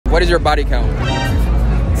What is your body count?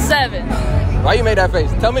 7. Why you made that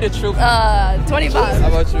face? Tell me the truth. 25. How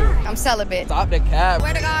about you? I'm celibate. Stop the cap.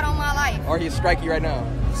 Swear to God on my life. Or he'll strike you right now.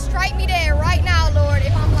 Strike me dead right now, Lord,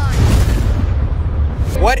 if I'm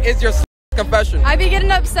lying. What is your confession? I be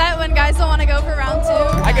getting upset when guys don't want to go for round 2.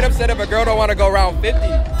 I get upset if a girl don't want to go round 50.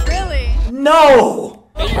 Really? No!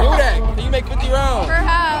 Can you do that? Can you make 50 rounds?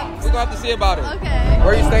 Perhaps. We're gonna have to see about it. Okay. Where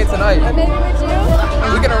are you staying tonight? Maybe with you?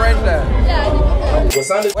 We can arrange that. Yeah.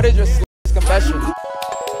 What is your confession?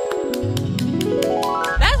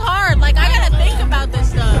 That's hard. Like, I gotta think about this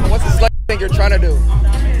stuff. What's the thing you're trying to do?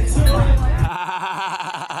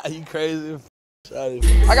 You crazy.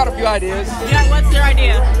 I got a few ideas. Yeah, what's your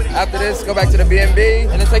idea? After this, go back to the B&B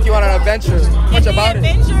and then take you on an adventure. Much about it. The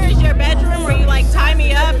adventure is your bedroom where you like tie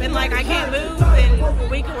me up and like I can't move and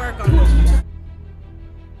we can work on it.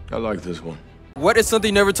 I like this one. What is something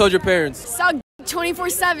you never told your parents? Suck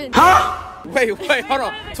 24/7. Huh? Wait, hold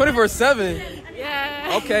on. 24/7?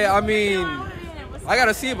 Yeah. Okay, I mean, I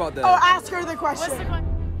gotta see about that. Oh, ask her the question.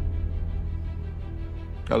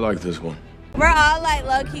 I like this one. We're all like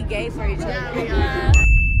low-key gay for each other.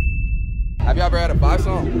 Have y'all ever had a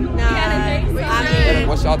 5-song? No. I mean,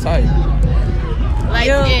 What's y'all type? like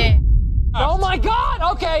it. Oh my God!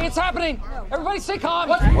 Okay, it's happening. Everybody stay calm.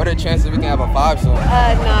 What are the chances we can have a 5-song?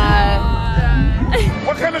 Nah.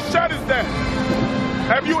 What kind of shot is that?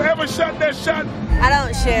 Have you ever shot that shot? I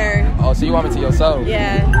don't share. Oh, so you want me to yourself?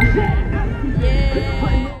 Yeah.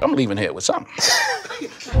 I'm leaving here with something.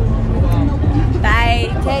 Bye.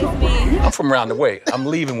 Take me. I'm from around the way. I'm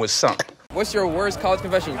leaving with something. What's your worst college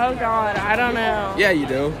confession? Oh God, I don't know. Yeah, you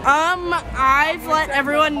do. I've let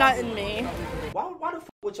everyone nut in me. Why the f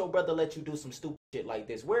would your brother let you do some stupid shit like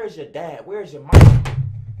this? Where is your dad? Where is your mom?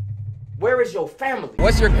 Where is your family?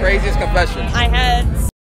 What's your craziest confession? I had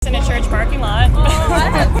in a church parking lot. Oh, I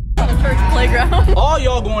had on a church playground. All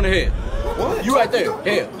y'all going ahead. What? You right there.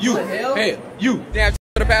 Here. You. Here. You. Damn,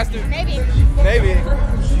 for the pastor? Maybe. Maybe.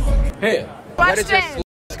 Here. What is your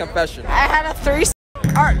confession? I had a 3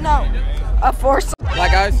 or no, a 4.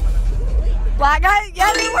 Black guys? Black guy?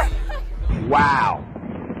 Yeah, they were. Wow.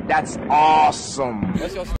 That's awesome.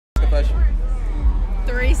 What's your confession?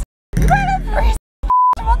 3. You had a 3.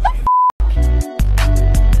 What the f?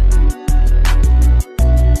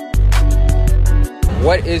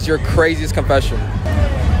 What is your craziest confession? Oh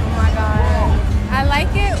my God. I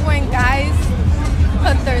like it when guys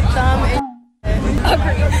put their thumb in.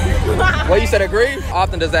 Agree. Well, you said agree?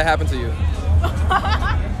 Often does that happen to you?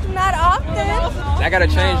 Not often. I gotta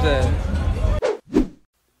change that.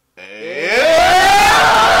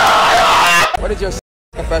 What is your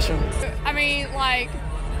confession? I mean, like,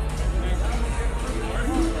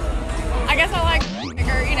 I guess I like,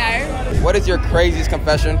 or, you know. What is your craziest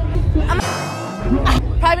confession?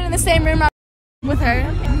 Probably been in the same room with her.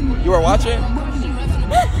 You were watching?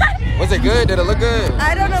 Was it good? Did it look good?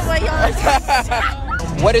 I don't know what y'all.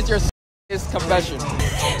 What is your confession?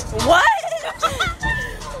 What?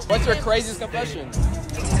 What's your craziest confession?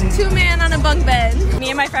 2 men on a bunk bed. Me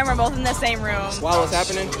and my friend were both in the same room. While it was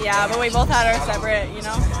happening? Yeah, but we both had our separate, you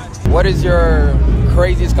know. What is your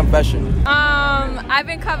craziest confession? I've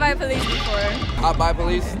been caught by police before. Caught by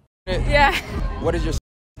police? Yeah. What is your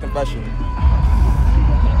confession?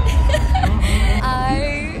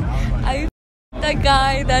 I the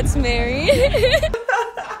guy that's married.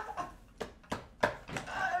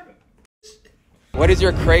 What is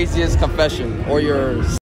your craziest confession or your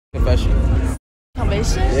confession?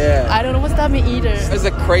 Confession? Yeah. I don't know what's that mean either. What's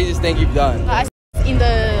the craziest thing you've done? I in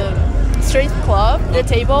the straight club, the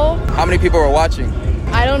table. How many people were watching?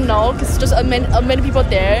 I don't know, cause just many people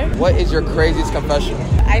there. What is your craziest confession?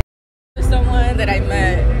 I someone that I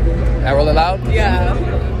met. That Rolling Loud? Yeah.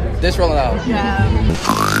 This Rolling Loud? Yeah.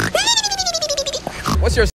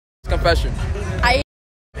 What's your confession?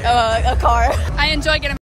 A car. I enjoy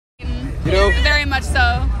getting You do? very much so.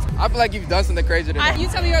 I feel like you've done something crazier than that. You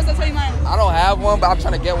tell me yours, I'll tell you mine. I don't have one, but I'm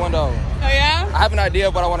trying to get one though. Oh yeah? I have an idea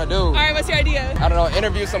of what I want to do. Alright, what's your idea? I don't know,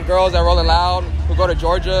 interview some girls at Rolling Loud who go to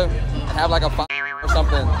Georgia and have like a or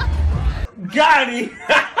something. Got it.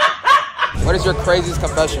 What is your craziest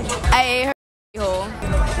confession? I ate her hole.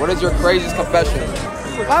 What is your craziest confession?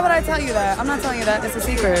 Why would I tell you that? I'm not telling you that. It's a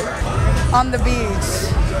secret. On the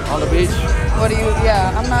beach. On the beach? What do you,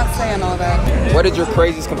 yeah, I'm not saying all that. What is your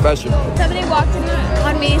craziest confession? Somebody walked in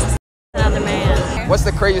on me, Another man. What's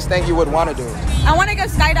the craziest thing you would want to do? I want to go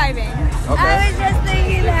skydiving. Okay. I was just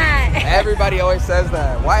thinking that. Everybody always says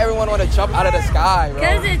that. Why everyone want to jump out of the sky, bro?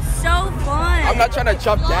 Because it's so fun. I'm not trying to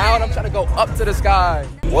jump down, I'm trying to go up to the sky.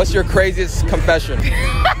 What's your craziest confession?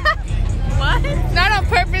 What? Not on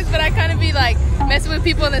purpose, but I kind of be like messing with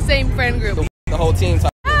people in the same friend group. The whole team.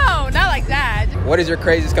 No, What is your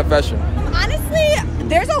craziest confession? Honestly,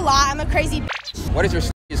 there's a lot. I'm a crazy bitch. What is your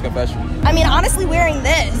s***iest confession? I mean, honestly, wearing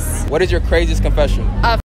this. What is your craziest confession?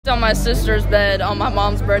 I f***ed on my sister's bed on my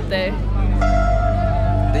mom's birthday.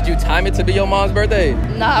 Did you time it to be your mom's birthday?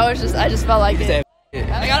 No, I just felt like it.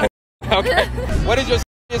 I got Okay. What is your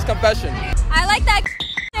s***iest confession? I like that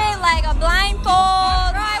shit, like a blindfold.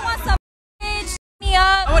 Bro, I want some bitch me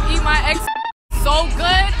up. I would eat my ex so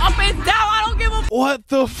good up and down. I don't give a What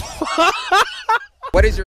the fuck? What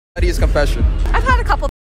is your s***iest confession? I've had a couple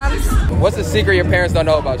times. What's the secret your parents don't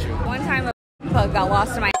know about you? One time a plug got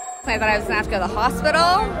lost in my I thought I was gonna have to go to the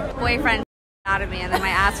hospital. Boyfriend out of me and then my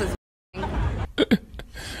ass was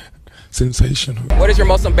Sensational. What is your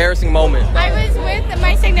most embarrassing moment? I was with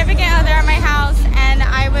my significant other at my house, and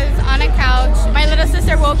I was on a couch. My little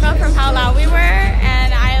sister woke up from how loud we were,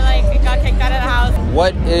 and I like got kicked out of the house.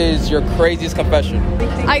 What is your craziest confession?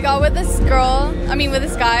 I got with this with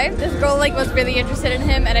this guy. This girl like was really interested in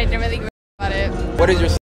him, and I didn't really give a about it. What is your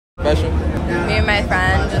confession? Me and my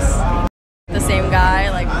friend just the same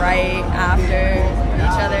guy, like right after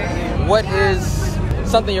each other. What is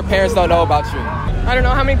something your parents don't know about you? I don't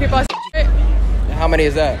know how many people I How many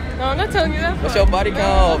is that? No, I'm not telling you that. What's your body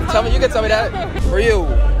count? Tell me, you can tell me that. For you,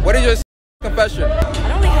 what is your confession? I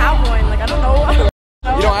don't really have one. Like I don't know.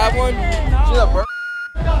 You don't have one? She's a bro.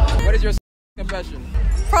 What is your confession?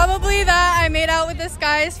 Probably that I made out with this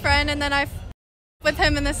guy's friend, and then I with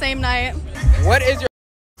him in the same night. What is your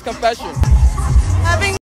confession?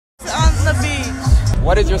 Having on the beach.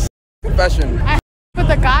 What is your confession? With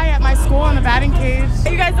the guy at my school in the batting cage.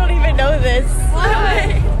 You guys don't even know this. What?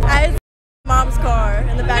 I had mom's car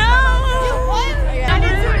in the back.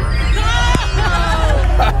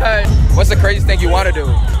 What's the craziest thing you want to do?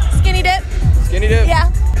 Skinny dip. Skinny dip?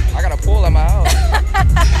 Yeah. I got a pool at my house.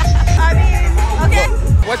 I mean, okay.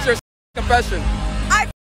 What's your confession? I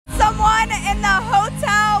someone in the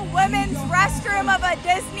hotel women's restroom of a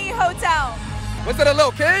Disney hotel. Was it a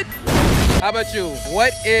little kid? How about you?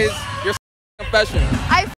 What is your confession?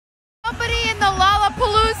 I somebody in the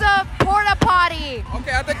Lollapalooza porta potty.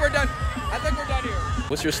 Okay, I think we're done. Here.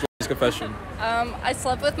 What's your confession? I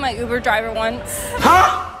slept with my Uber driver once.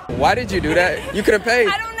 Why did you do that? You could have paid.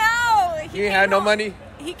 I don't know. You ain't had no money?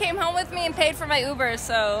 He came home with me and paid for my Uber,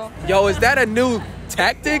 so. Yo, is that a new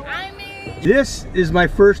tactic? I mean, This is my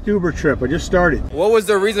first Uber trip. I just started. What was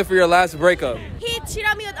the reason for your last breakup? He cheated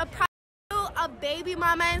on me with a prostitute, a baby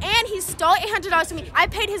mama, and he stole $800 from me. I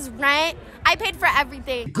paid his rent. I paid for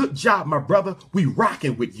everything. Good job, my brother. We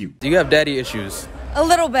rocking with you. Do you have daddy issues? a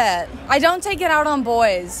little bit. I don't take it out on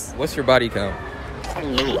boys. What's your body count?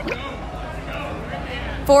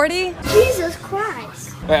 40? Jesus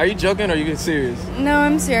Christ. Wait, are you joking or are you getting serious? No,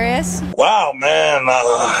 I'm serious. Wow, man.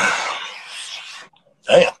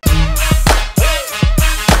 Damn.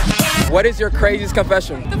 What is your craziest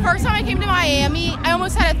confession? The first time I came to Miami, I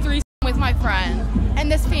almost had a threesome with my friend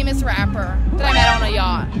and this famous rapper that I met on a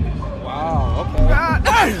yacht. Wow,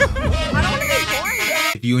 okay.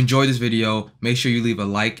 If you enjoyed this video, make sure you leave a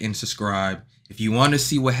like and subscribe. If you want to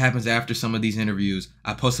see what happens after some of these interviews,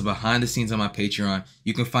 I posted behind the scenes on my Patreon.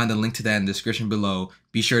 You can find the link to that in the description below.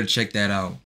 Be sure to check that out.